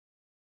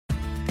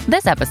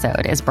This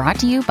episode is brought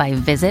to you by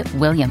Visit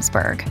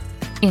Williamsburg.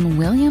 In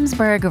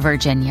Williamsburg,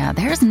 Virginia,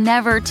 there's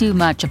never too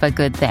much of a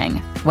good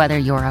thing. Whether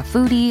you're a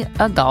foodie,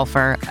 a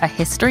golfer, a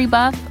history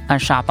buff, a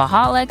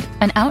shopaholic,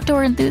 an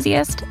outdoor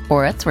enthusiast,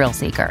 or a thrill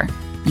seeker,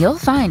 you'll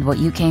find what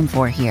you came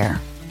for here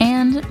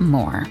and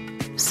more.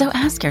 So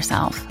ask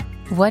yourself,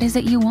 what is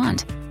it you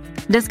want?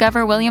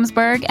 Discover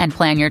Williamsburg and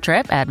plan your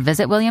trip at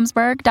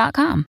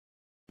visitwilliamsburg.com.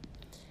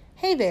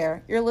 Hey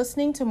there, you're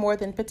listening to More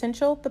Than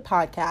Potential, the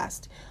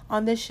podcast.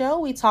 On this show,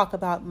 we talk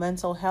about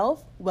mental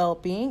health,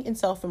 well-being, and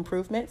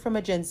self-improvement from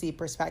a Gen Z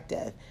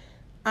perspective.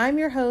 I'm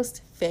your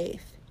host,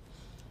 Faith.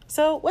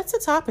 So what's the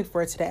topic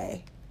for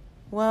today?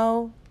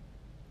 Well,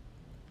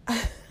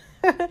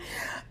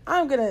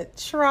 I'm going to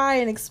try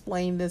and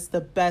explain this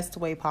the best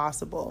way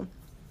possible.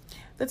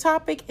 The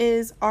topic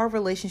is our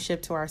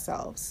relationship to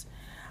ourselves.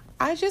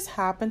 I just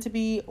happened to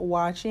be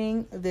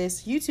watching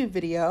this YouTube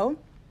video.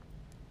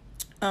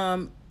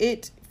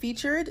 It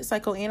featured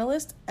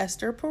psychoanalyst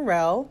Esther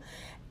Perel,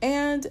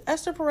 and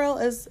Esther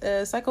Perel is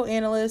a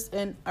psychoanalyst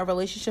and a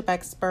relationship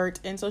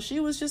expert. And so she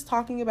was just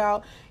talking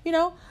about,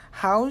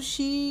 how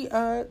she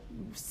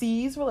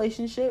sees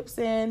relationships.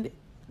 And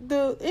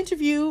the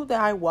interview that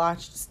I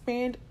watched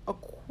spanned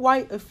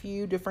quite a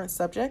few different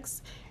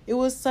subjects. It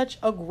was such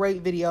a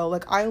great video.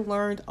 I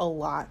learned a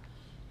lot.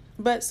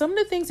 But some of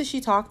the things that she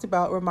talked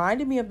about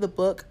reminded me of the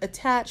book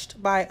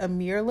Attached by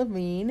Amir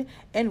Levine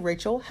and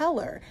Rachel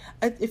Heller.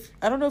 I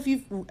don't know if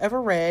you've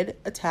ever read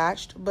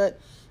Attached, but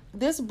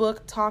this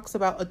book talks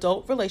about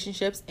adult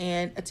relationships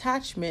and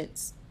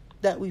attachments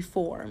that we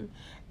form.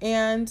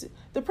 And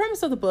the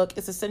premise of the book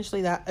is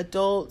essentially that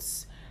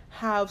adults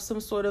have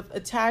some sort of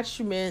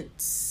attachment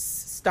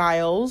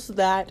styles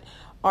that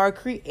are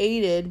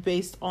created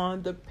based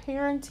on the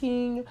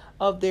parenting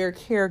of their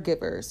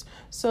caregivers.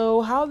 So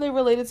how they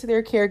related to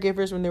their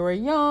caregivers when they were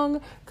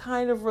young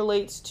kind of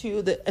relates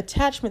to the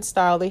attachment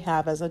style they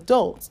have as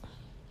adults.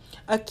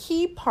 A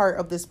key part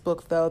of this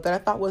book, though, that I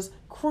thought was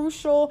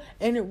crucial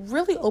and it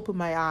really opened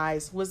my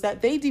eyes was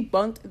that they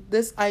debunked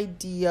this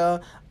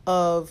idea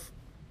of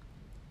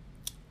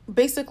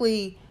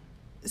basically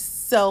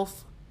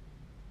self-love.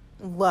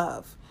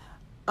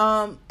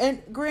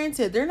 And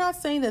granted, they're not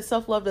saying that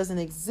self-love doesn't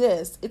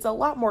exist. It's a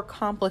lot more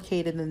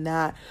complicated than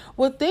that.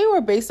 What they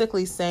were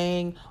basically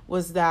saying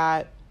was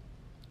that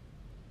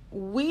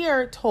we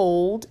are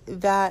told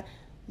that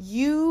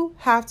you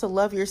have to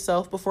love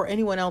yourself before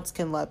anyone else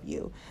can love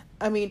you.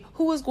 I mean,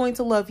 who is going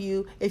to love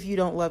you if you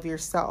don't love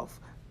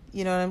yourself?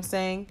 You know what I'm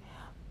saying?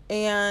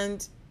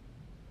 And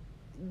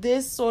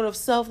this sort of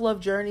self-love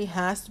journey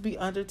has to be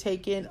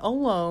undertaken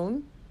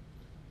alone.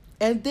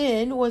 And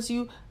then once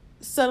you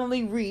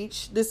suddenly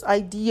reach this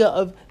idea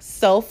of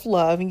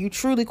self-love and you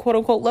truly quote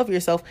unquote love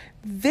yourself,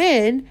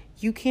 then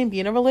you can be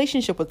in a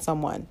relationship with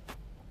someone.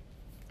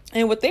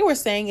 And what they were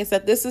saying is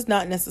that this is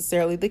not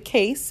necessarily the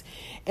case.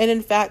 And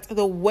in fact,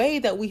 the way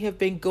that we have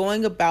been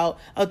going about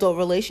adult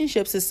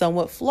relationships is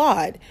somewhat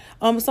flawed.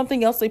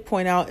 Something else they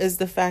point out is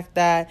the fact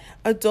that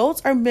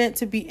adults are meant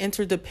to be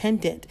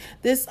interdependent.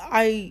 This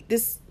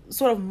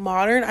sort of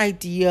modern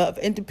idea of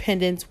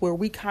independence where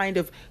we kind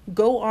of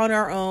go on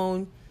our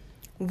own.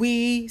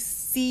 We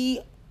see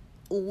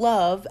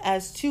love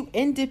as two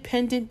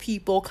independent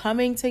people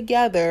coming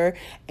together,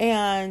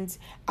 and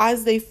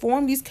as they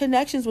form these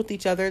connections with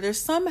each other, they're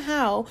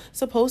somehow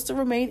supposed to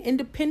remain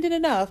independent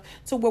enough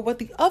to where what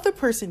the other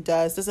person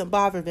does doesn't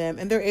bother them,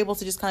 and they're able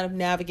to just kind of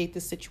navigate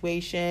the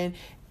situation,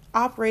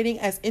 operating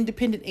as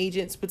independent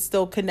agents but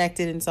still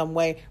connected in some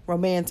way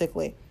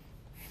romantically.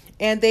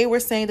 And they were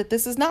saying that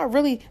this is not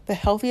really the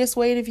healthiest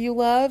way to view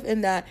love,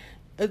 and that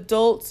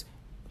adults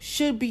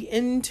should be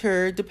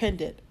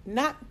interdependent,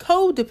 not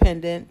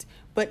codependent,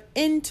 but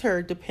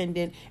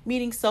interdependent,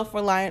 meaning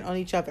self-reliant on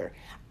each other.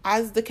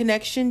 As the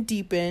connection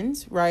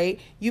deepens, right,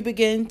 you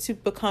begin to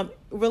become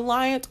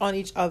reliant on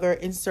each other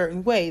in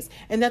certain ways,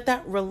 and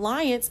that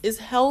reliance is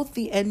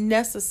healthy and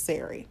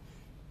necessary.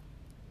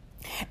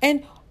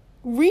 And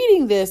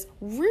reading this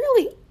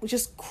really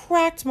just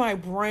cracked my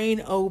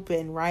brain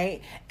open,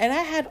 right? And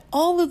I had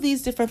all of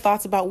these different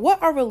thoughts about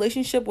what our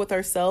relationship with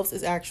ourselves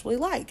is actually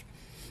like.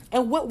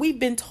 And what we've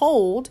been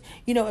told,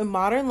 in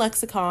modern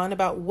lexicon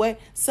about what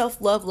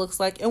self-love looks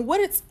like and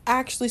what it's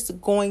actually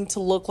going to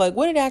look like,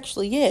 what it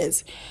actually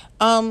is.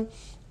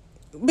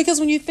 Because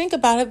when you think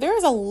about it, there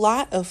is a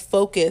lot of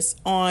focus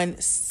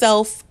on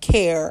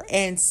self-care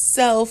and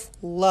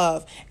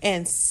self-love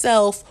and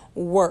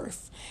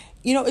self-worth.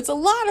 It's a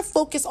lot of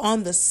focus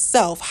on the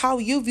self, how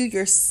you view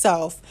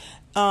yourself,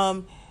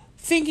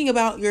 thinking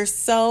about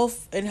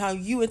yourself and how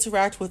you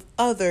interact with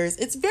others.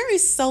 It's very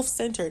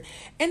self-centered.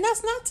 And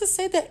that's not to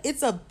say that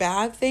it's a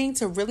bad thing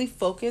to really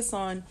focus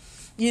on,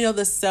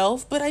 the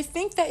self, but I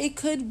think that it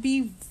could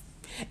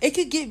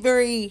get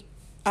very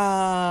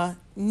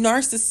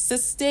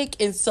narcissistic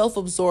and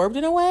self-absorbed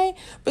in a way,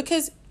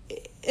 because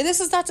this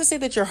is not to say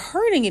that you're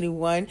hurting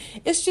anyone.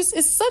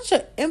 It's such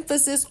an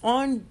emphasis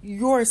on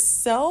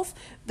yourself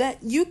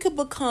that you could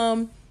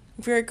become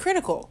very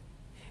critical.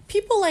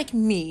 People like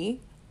me,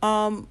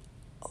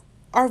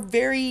 are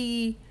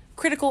very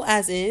critical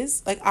as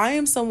is. Like, I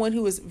am someone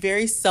who is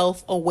very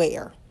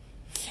self-aware.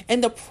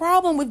 And the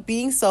problem with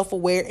being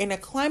self-aware in a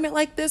climate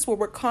like this, where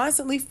we're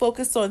constantly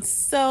focused on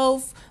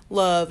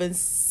self-love and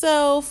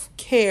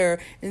self-care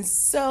and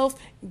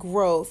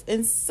self-growth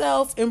and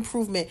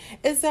self-improvement,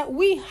 is that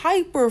we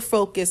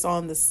hyper-focus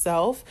on the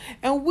self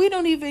and we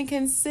don't even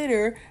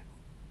consider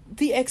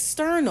the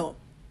external.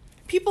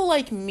 People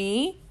like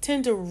me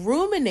tend to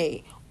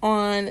ruminate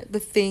on the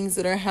things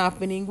that are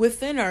happening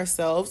within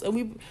ourselves,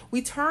 and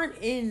we turn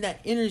in that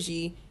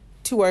energy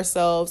to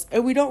ourselves,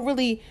 and we don't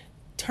really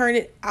turn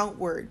it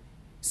outward.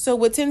 So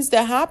what tends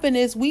to happen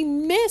is we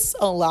miss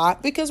a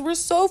lot because we're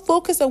so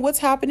focused on what's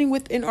happening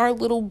within our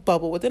little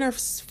bubble, within our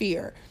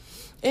sphere.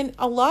 And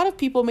a lot of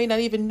people may not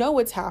even know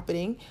what's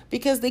happening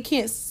because they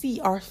can't see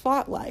our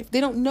thought life. They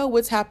don't know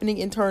what's happening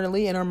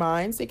internally in our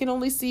minds. They can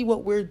only see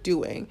what we're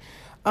doing.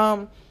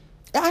 I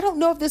don't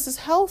know if this is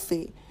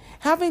healthy.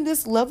 Having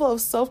this level of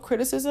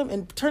self-criticism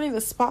and turning the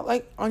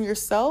spotlight on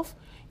yourself,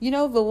 the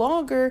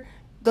longer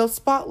the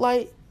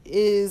spotlight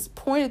is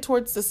pointed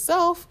towards the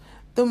self,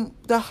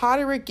 the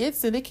hotter it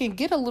gets, and it can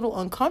get a little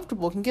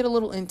uncomfortable, it can get a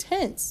little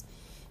intense.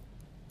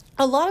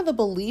 A lot of the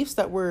beliefs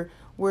that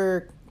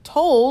we're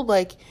told,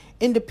 like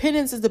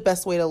independence is the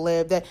best way to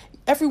live, that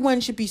everyone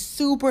should be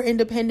super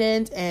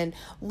independent and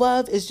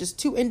love is just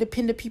two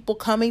independent people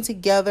coming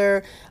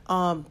together.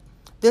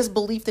 This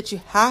belief that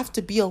you have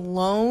to be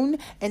alone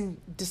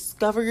and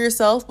discover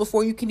yourself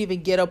before you can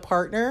even get a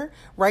partner,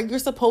 right? You're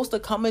supposed to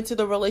come into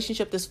the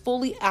relationship this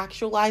fully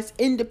actualized,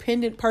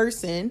 independent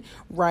person,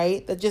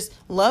 right? That just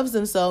loves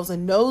themselves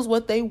and knows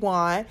what they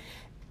want.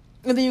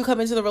 And then you come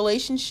into the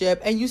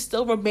relationship and you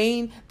still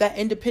remain that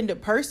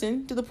independent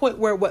person to the point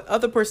where what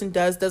other person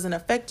does doesn't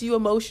affect you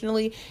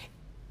emotionally.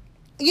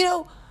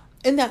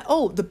 And that,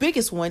 the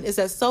biggest one is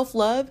that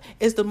self-love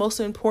is the most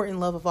important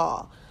love of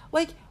all.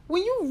 Like,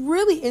 when you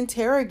really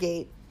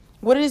interrogate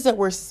what it is that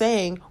we're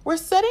saying, we're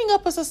setting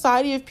up a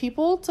society of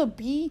people to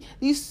be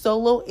these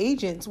solo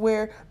agents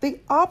where they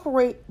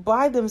operate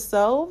by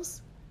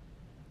themselves.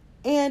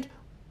 And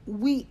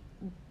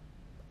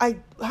how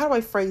do I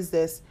phrase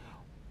this?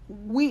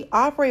 We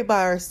operate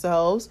by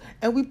ourselves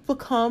and we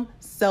become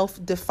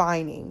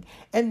self-defining.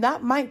 And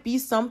that might be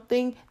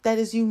something that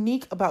is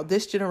unique about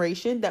this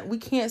generation that we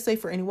can't say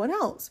for anyone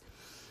else.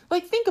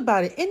 Like, think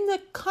about it. In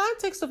the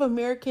context of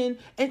American,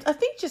 and I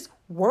think just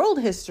world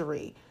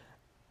history,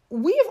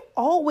 we have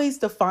always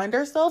defined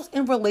ourselves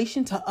in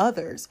relation to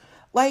others.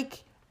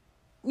 Like,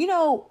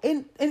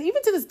 and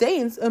even to this day,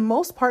 in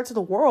most parts of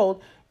the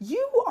world,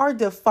 you are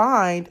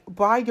defined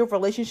by your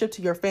relationship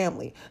to your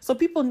family. So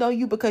people know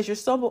you because you're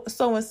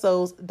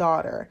so-and-so's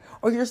daughter,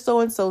 or you're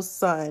so-and-so's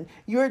son.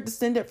 You're a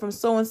descendant from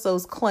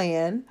so-and-so's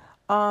clan.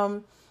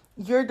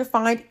 You're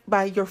defined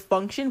by your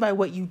function, by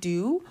what you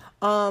do.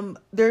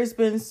 There's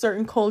been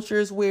certain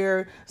cultures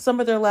where some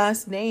of their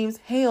last names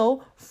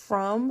hail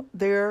from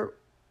their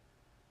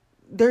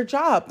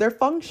job, their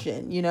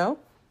function,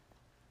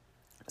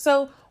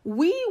 So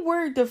we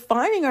were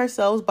defining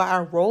ourselves by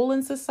our role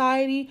in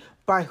society,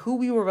 by who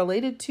we were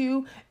related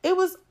to. It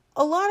was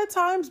a lot of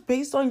times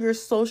based on your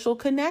social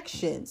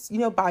connections,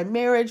 by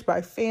marriage,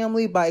 by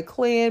family, by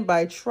clan,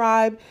 by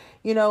tribe,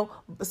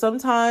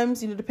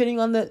 sometimes, depending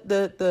on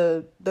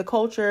the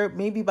culture,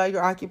 maybe by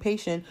your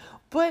occupation.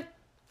 But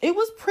it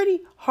was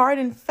pretty hard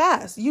and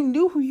fast. You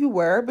knew who you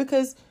were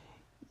because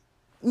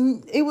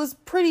it was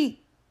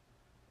pretty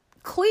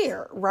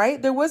clear,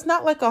 right? There was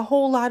not like a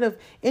whole lot of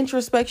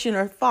introspection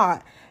or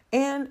thought.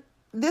 And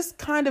this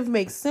kind of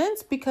makes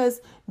sense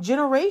because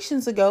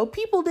generations ago,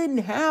 people didn't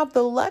have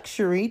the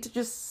luxury to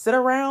just sit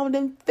around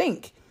and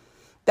think.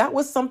 That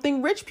was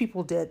something rich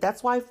people did.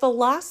 That's why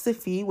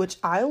philosophy, which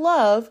I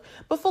love,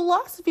 but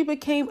philosophy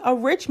became a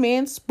rich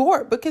man's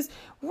sport because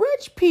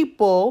rich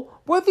people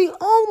were the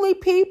only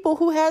people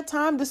who had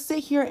time to sit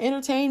here and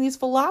entertain these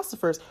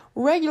philosophers.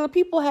 Regular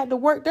people had to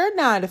work their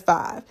 9 to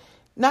 5.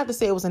 Not to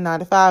say it was a 9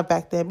 to 5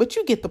 back then, but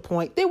you get the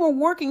point. They were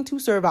working to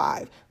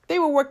survive. They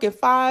were working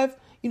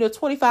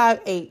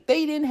 25/8.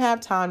 They didn't have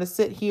time to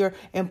sit here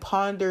and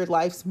ponder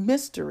life's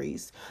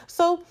mysteries.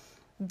 So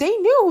they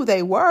knew who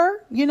they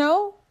were,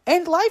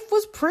 and life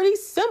was pretty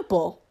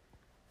simple.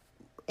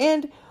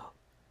 And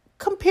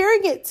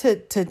comparing it to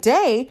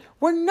today,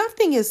 where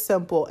nothing is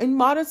simple. In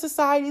modern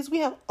societies, we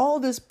have all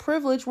this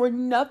privilege where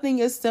nothing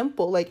is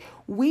simple. Like,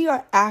 we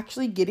are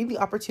actually getting the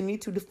opportunity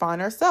to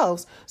define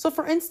ourselves. So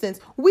for instance,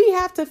 we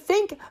have to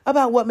think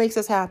about what makes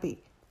us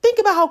happy. Think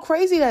about how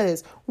crazy that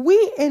is.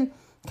 We in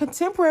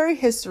contemporary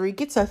history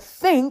get to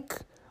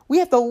think. We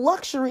have the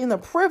luxury and the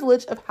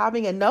privilege of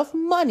having enough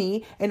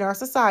money in our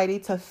society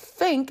to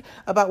think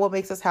about what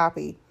makes us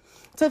happy,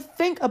 to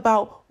think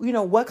about,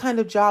 what kind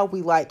of job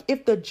we like,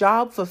 if the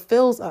job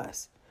fulfills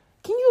us.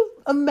 Can you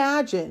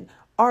imagine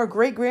our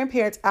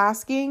great-grandparents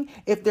asking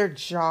if their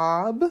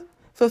job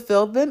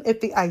fulfilled them,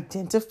 if they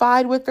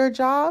identified with their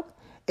job,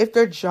 if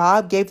their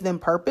job gave them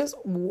purpose?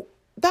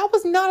 That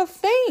was not a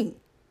thing.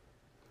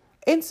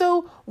 And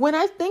so when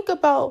I think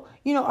about,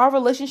 our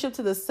relationship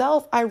to the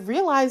self, I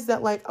realize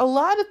that like a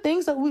lot of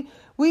things that we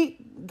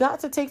we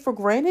got to take for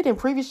granted in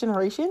previous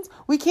generations,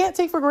 we can't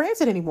take for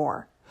granted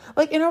anymore.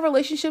 Like in our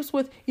relationships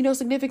with,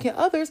 significant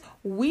others,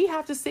 we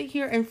have to sit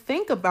here and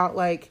think about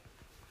like,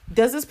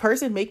 does this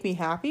person make me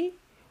happy?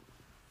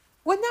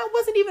 When that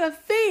wasn't even a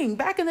thing.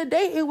 Back in the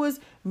day, it was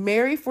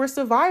marry for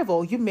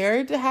survival. You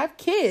married to have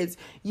kids.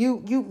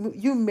 You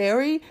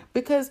marry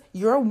because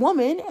you're a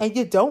woman and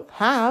you don't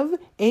have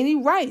any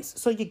rights.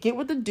 So you get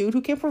with the dude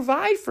who can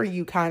provide for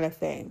you, kind of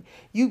thing.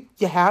 You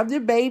have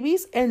your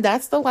babies and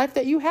that's the life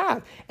that you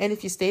have. And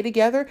if you stay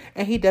together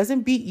and he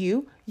doesn't beat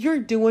you, you're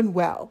doing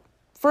well.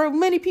 For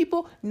many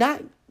people,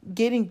 not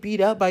getting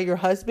beat up by your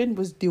husband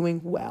was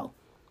doing well.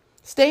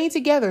 Staying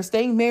together,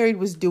 staying married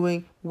was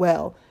doing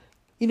well.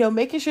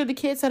 Making sure the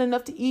kids had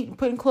enough to eat and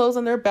putting clothes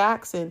on their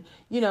backs and,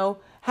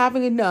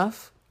 having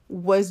enough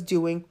was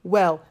doing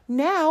well.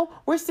 Now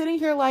we're sitting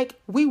here like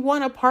we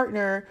want a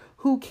partner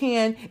who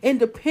can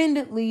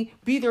independently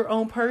be their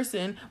own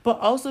person, but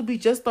also be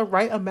just the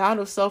right amount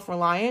of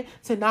self-reliant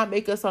to not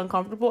make us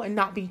uncomfortable and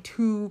not be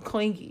too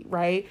clingy,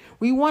 right?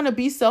 We want to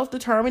be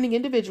self-determining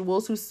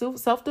individuals who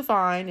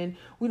self-define and,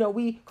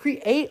 we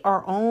create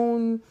our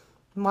own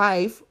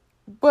life.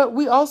 But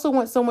we also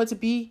want someone to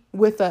be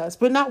with us,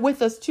 but not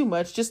with us too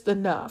much, just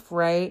enough,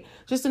 right?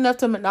 Just enough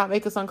to not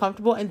make us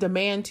uncomfortable and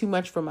demand too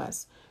much from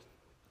us.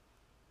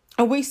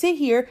 And we sit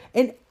here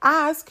and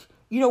ask,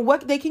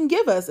 what they can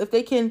give us, if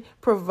they can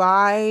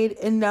provide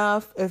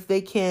enough, if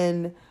they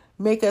can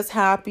make us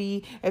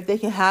happy, if they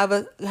can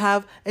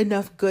have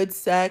enough good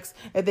sex,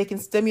 if they can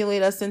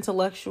stimulate us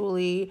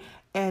intellectually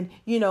and,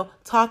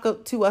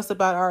 talk to us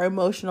about our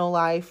emotional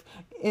life,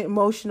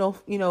 emotional,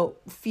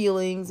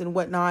 feelings and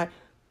whatnot.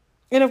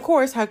 And of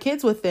course, have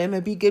kids with them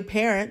and be good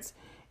parents.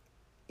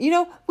 We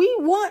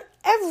want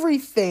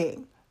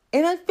everything.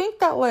 And I think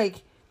that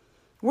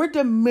we're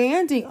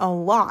demanding a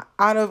lot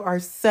out of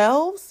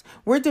ourselves.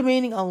 We're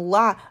demanding a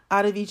lot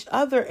out of each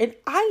other. And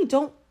I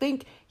don't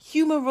think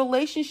human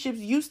relationships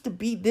used to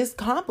be this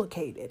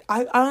complicated.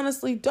 I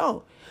honestly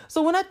don't.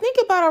 So when I think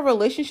about our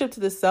relationship to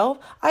the self,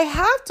 I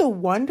have to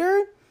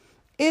wonder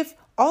if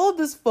all of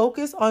this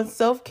focus on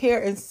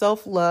self-care and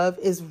self-love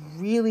is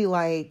really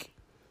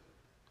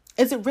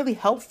is it really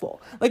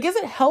helpful? Is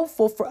it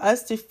helpful for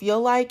us to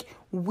feel like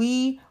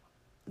we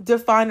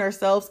define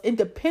ourselves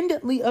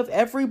independently of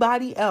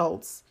everybody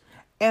else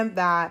and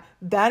that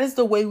is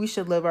the way we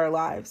should live our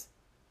lives?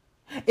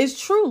 Is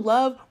true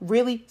love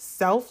really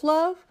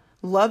self-love?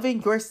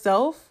 Loving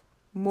yourself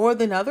more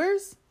than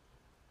others?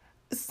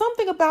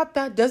 Something about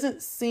that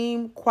doesn't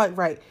seem quite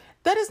right.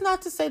 That is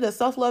not to say that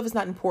self-love is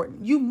not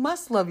important. You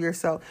must love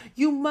yourself.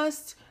 You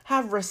must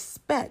have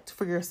respect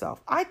for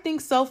yourself. I think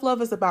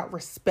self-love is about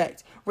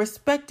respect.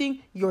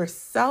 Respecting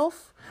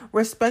yourself,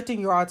 respecting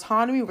your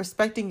autonomy,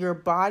 respecting your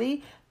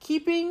body,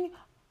 keeping,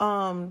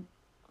 I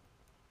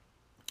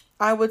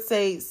would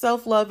say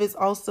self-love is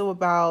also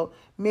about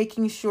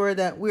making sure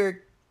that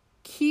we're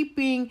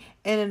keeping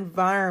an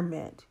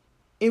environment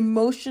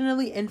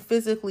emotionally and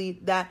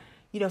physically that,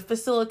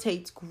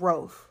 facilitates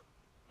growth.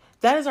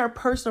 That is our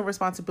personal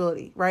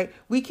responsibility, right?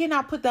 We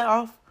cannot put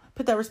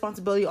that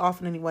responsibility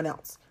off on anyone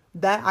else.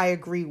 That I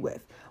agree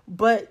with.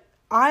 But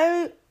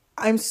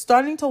I'm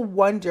starting to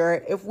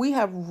wonder if we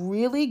have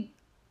really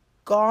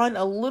gone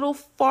a little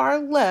far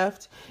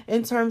left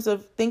in terms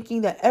of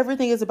thinking that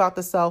everything is about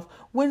the self,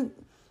 when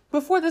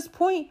before this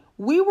point,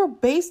 we were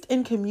based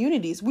in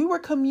communities. We were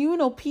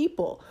communal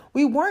people.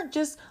 We weren't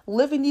just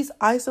living these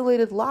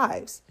isolated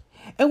lives.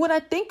 And when I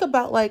think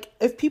about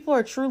if people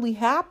are truly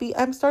happy,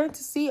 I'm starting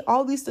to see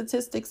all these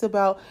statistics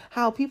about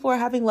how people are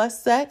having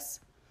less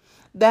sex,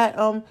 that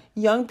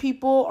young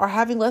people are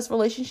having less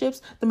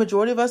relationships. The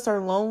majority of us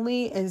are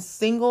lonely and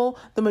single.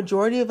 The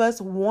majority of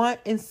us want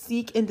and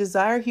seek and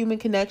desire human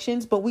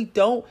connections, but we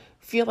don't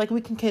feel like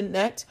we can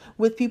connect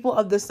with people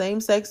of the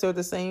same sex or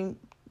the same,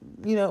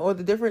 or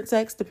the different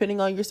sex, depending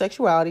on your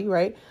sexuality,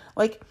 right?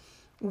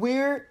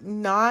 We're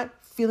not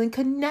feeling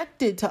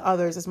connected to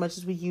others as much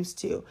as we used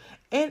to.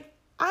 And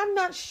I'm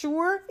not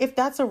sure if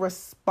that's a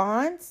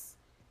response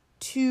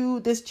to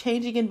this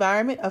changing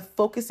environment of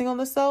focusing on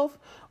the self,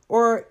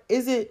 or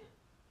is it,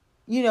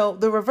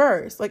 the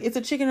reverse? It's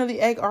a chicken or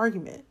the egg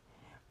argument.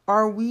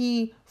 Are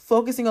we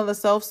focusing on the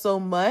self so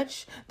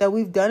much that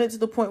we've done it to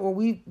the point where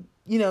we,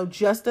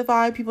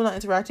 justify people not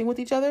interacting with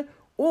each other?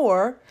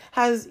 Or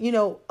has,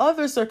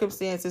 other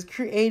circumstances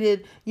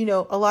created,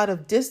 a lot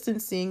of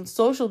distancing,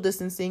 social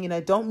distancing? And I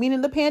don't mean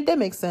in the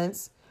pandemic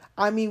sense.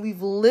 I mean,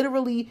 we've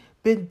literally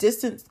been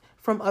distanced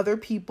from other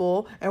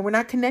people and we're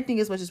not connecting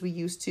as much as we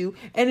used to.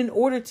 And in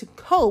order to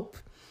cope,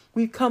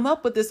 we've come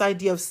up with this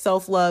idea of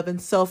self-love and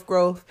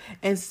self-growth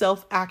and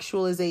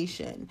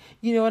self-actualization.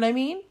 You know what I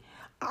mean?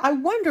 I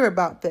wonder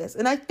about this.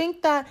 And I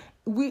think that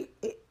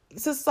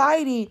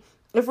society,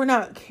 if we're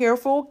not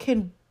careful,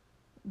 can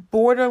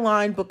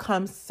borderline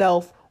become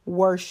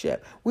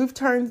self-worship. We've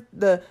turned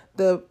the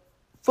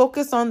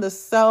focus on the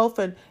self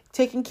and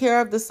taking care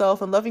of the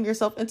self and loving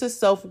yourself into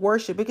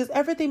self-worship, because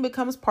everything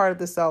becomes part of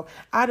the self,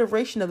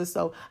 adoration of the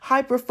self,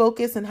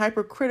 hyper-focus and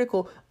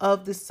hypercritical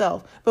of the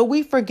self. But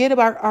we forget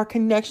about our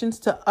connections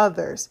to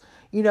others.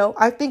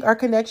 I think our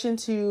connection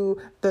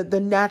to the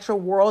natural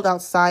world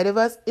outside of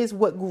us is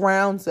what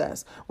grounds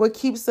us, what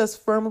keeps us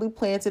firmly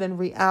planted in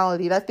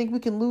reality. And I think we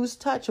can lose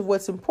touch of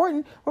what's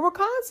important when we're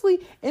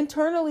constantly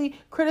internally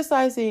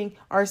criticizing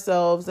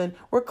ourselves, and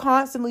we're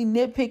constantly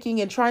nitpicking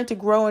and trying to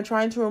grow and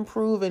trying to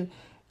improve. And,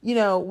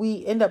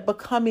 we end up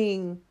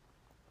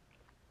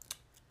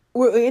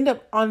we end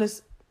up on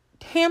this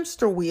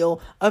hamster wheel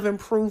of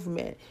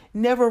improvement,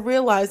 never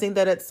realizing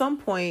that at some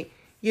point,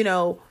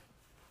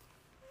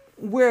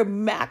 we're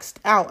maxed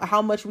out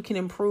how much we can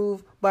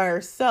improve by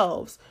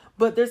ourselves.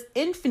 But there's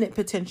infinite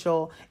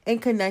potential in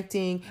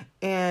connecting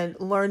and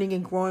learning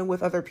and growing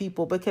with other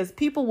people, because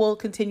people will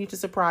continue to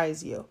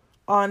surprise you,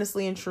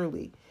 honestly and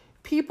truly.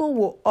 People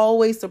will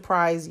always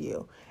surprise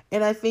you.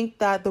 And I think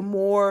that the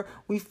more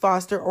we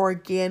foster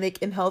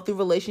organic and healthy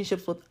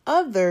relationships with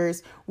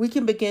others, we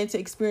can begin to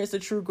experience the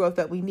true growth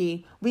that we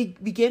need. We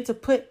begin to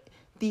put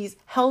these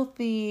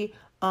healthy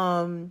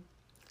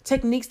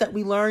techniques that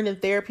we learn in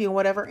therapy and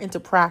whatever into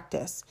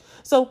practice.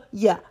 So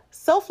yeah,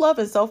 self-love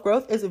and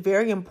self-growth is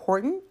very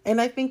important. And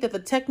I think that the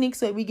techniques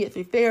that we get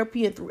through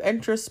therapy and through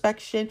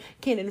introspection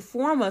can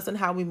inform us on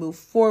how we move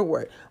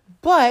forward.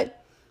 But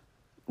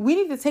we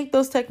need to take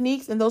those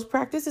techniques and those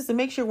practices and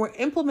make sure we're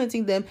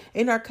implementing them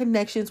in our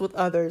connections with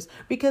others,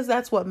 because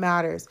that's what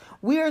matters.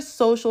 We are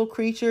social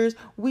creatures.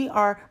 We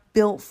are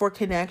built for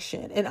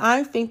connection. And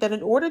I think that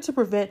in order to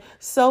prevent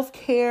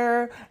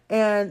self-care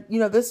and,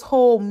 this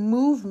whole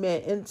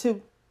movement, and to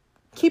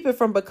keep it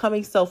from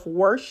becoming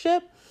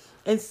self-worship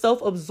and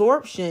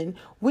self-absorption,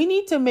 we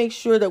need to make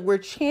sure that we're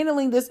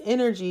channeling this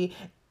energy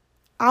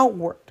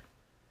outward.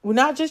 We're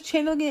not just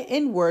channeling it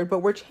inward, but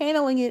we're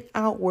channeling it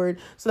outward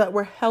so that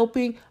we're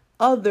helping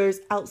others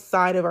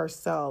outside of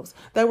ourselves,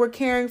 that we're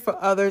caring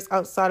for others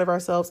outside of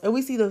ourselves. And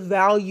we see the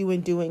value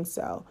in doing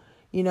so,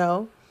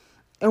 and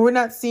we're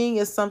not seeing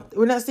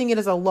it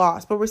as a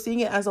loss, but we're seeing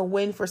it as a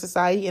win for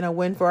society and a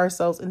win for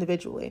ourselves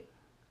individually.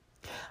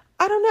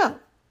 I don't know.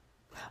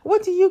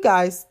 What do you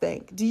guys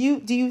think? Do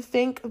you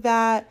think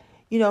that,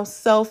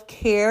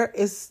 self-care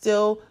is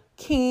still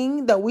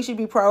king, that we should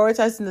be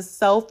prioritizing the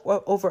self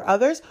over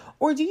others?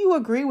 Or do you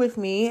agree with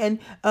me and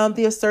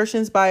the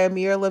assertions by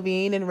Amir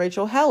Levine and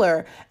Rachel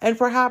Heller, and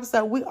perhaps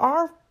that we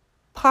are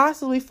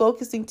possibly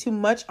focusing too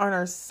much on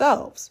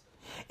ourselves?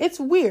 It's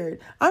weird.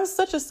 I'm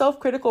such a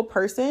self-critical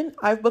person.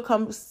 I've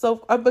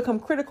become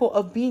critical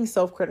of being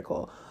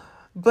self-critical.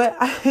 But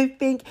I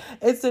think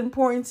it's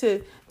important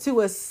to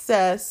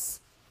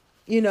assess,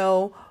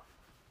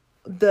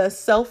 the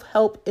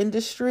self-help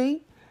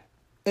industry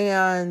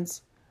and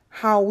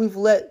how we've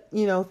let,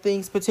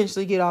 things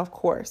potentially get off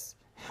course.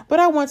 But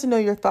I want to know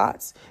your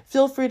thoughts.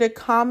 Feel free to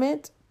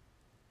comment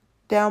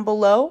down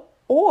below,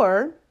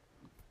 or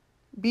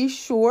be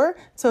sure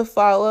to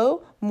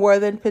follow More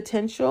Than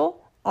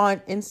Potential on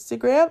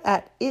Instagram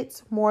at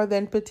It's More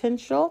Than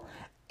Potential,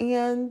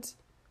 and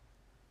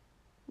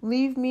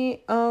leave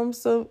me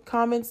some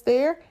comments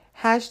there.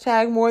 #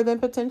 More Than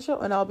Potential,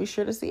 and I'll be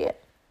sure to see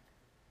it.